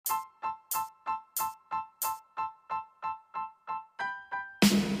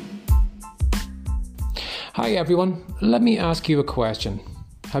Hi everyone, let me ask you a question.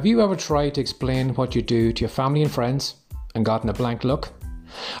 Have you ever tried to explain what you do to your family and friends and gotten a blank look?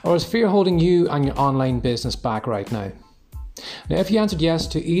 Or is fear holding you and your online business back right now? Now, if you answered yes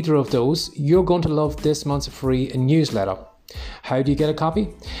to either of those, you're going to love this month's free newsletter. How do you get a copy?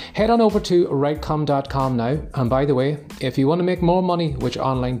 Head on over to writecom.com now. And by the way, if you want to make more money with your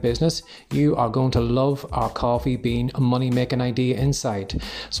online business, you are going to love our coffee bean money making idea inside.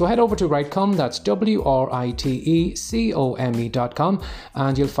 So head over to Writecom, that's WRITECOME.com,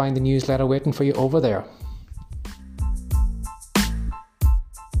 and you'll find the newsletter waiting for you over there.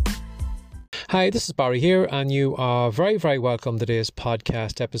 Hi, this is Barry here, and you are very welcome to today's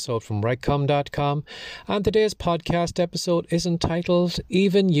podcast episode from writecom.com. And today's podcast episode is entitled,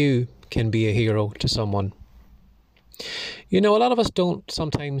 Even You Can Be a Hero to Someone. You know, a lot of us don't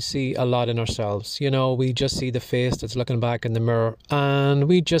sometimes see a lot in ourselves. You know, we just see the face that's looking back in the mirror, and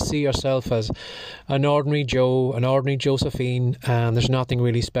we just see ourselves as an ordinary Joe, an ordinary Josephine, and there's nothing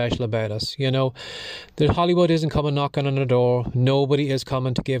really special about us. You know, the Hollywood isn't coming knocking on our door. Nobody is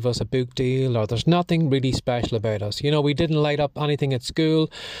coming to give us a book deal, or there's nothing really special about us. You know, we didn't light up anything at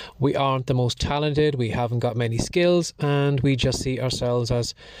school. We aren't the most talented. We haven't got many skills, and we just see ourselves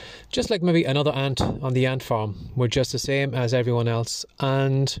as just like maybe another ant on the ant farm. We're just the same as everyone else,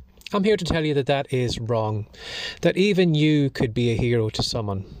 and I'm here to tell you that that is wrong, that even you could be a hero to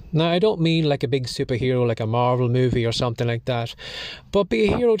someone. Now, I don't mean like a big superhero like a Marvel movie or something like that, but be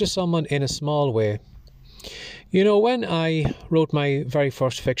a hero to someone in a small way. You know, when I wrote my very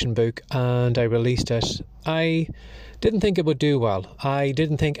first fiction book and I released it, I didn't think it would do well. I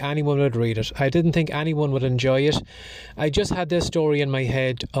didn't think anyone would read it. I didn't think anyone would enjoy it. I just had this story in my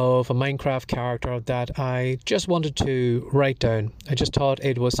head of a Minecraft character that I just wanted to write down. I just thought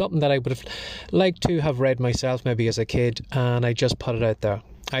it was something that I would have liked to have read myself maybe as a kid, and I just put it out there.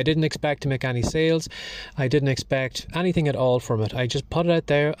 I didn't expect to make any sales. I didn't expect anything at all from it. I just put it out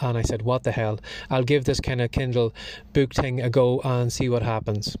there and I said, what the hell? I'll give this kind of Kindle book thing a go and see what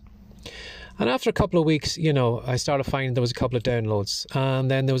happens. And after a couple of weeks, you know, I started finding there was a couple of downloads, and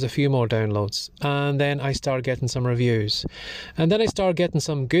then there was a few more downloads, and then I started getting some reviews, and then I started getting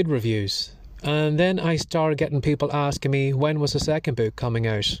some good reviews, and then I started getting people asking me when was the second book coming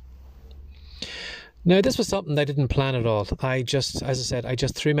out. Now, this was something I didn't plan at all. I just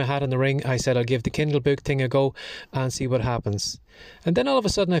threw my hat in the ring. I said I'll give the Kindle book thing a go and see what happens. And then all of a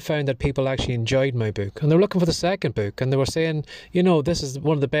sudden I found that people actually enjoyed my book, and they were looking for the second book, and they were saying, you know, this is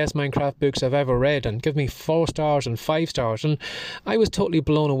one of the best Minecraft books I've ever read, and give me 4 stars and 5 stars. And I was totally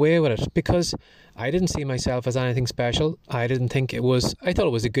blown away with it because I didn't see myself as anything special. I thought it was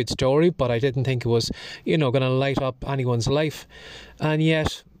a good story, but I didn't think it was, you know, going to light up anyone's life. And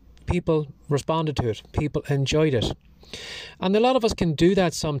yet people responded to it. People enjoyed it. And a lot of us can do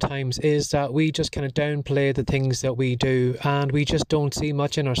that sometimes, is that we just kind of downplay the things that we do, and we just don't see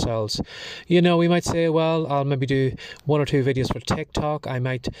much in ourselves. You know, we might say, well, I'll maybe do 1 or 2 videos for TikTok. I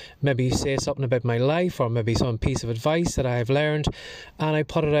might maybe say something about my life, or maybe some piece of advice that I have learned, and I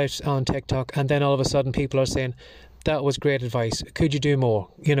put it out on TikTok, and then all of a sudden people are saying, that was great advice. Could you do more?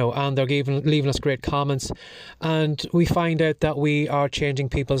 You know, and they're leaving us great comments, and we find out that we are changing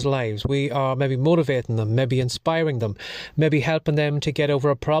people's lives. We are maybe motivating them, maybe inspiring them, maybe helping them to get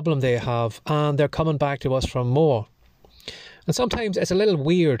over a problem they have, and they're coming back to us for more. And sometimes it's a little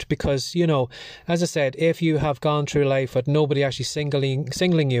weird because, you know, as I said, if you have gone through life with nobody actually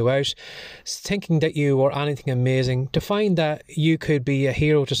singling you out, thinking that you are anything amazing, to find that you could be a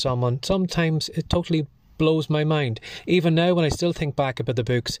hero to someone, sometimes it totally blows my mind. Even now, when I still think back about the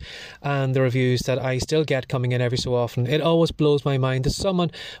books and the reviews that I still get coming in every so often, it always blows my mind that someone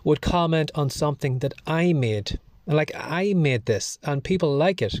would comment on something that I made. Like, I made this and people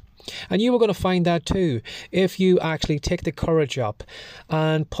like it. And you are going to find that too if you actually take the courage up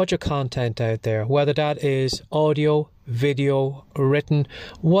and put your content out there, whether that is audio, video, written,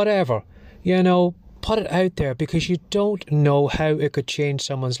 whatever. You know, put it out there, because you don't know how it could change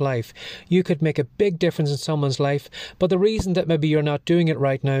someone's life. You could make a big difference in someone's life, but the reason that maybe you're not doing it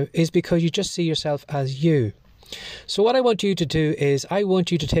right now is because you just see yourself as you. So what I want you to do is, I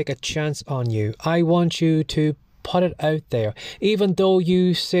want you to take a chance on you. I want you to put it out there, even though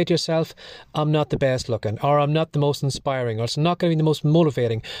you say to yourself, I'm not the best looking, or I'm not the most inspiring, or it's not going to be the most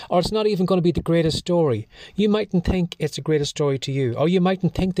motivating, or it's not even going to be the greatest story. You mightn't think it's the greatest story to you, or you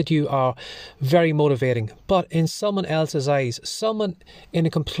mightn't think that you are very motivating, but in someone else's eyes, someone in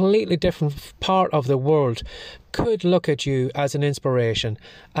a completely different part of the world could look at you as an inspiration,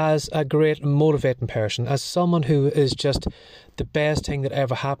 as a great motivating person, as someone who is just the best thing that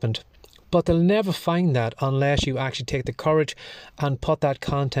ever happened. but they'll never find that unless you actually take the courage and put that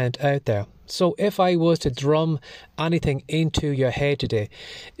content out there. So if I was to drum anything into your head today,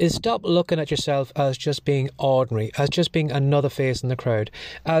 is stop looking at yourself as just being ordinary, as just being another face in the crowd,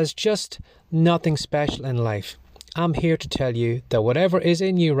 as just nothing special in life. I'm here to tell you that whatever is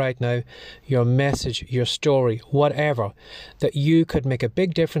in you right now, your message, your story, whatever, that you could make a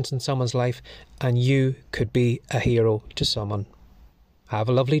big difference in someone's life and you could be a hero to someone. Have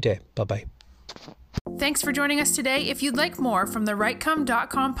a lovely day. Bye-bye. Thanks for joining us today. If you'd like more from the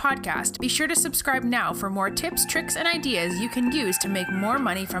Rightcome.com podcast, be sure to subscribe now for more tips, tricks, and ideas you can use to make more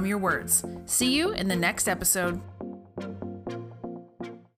money from your words. See you in the next episode.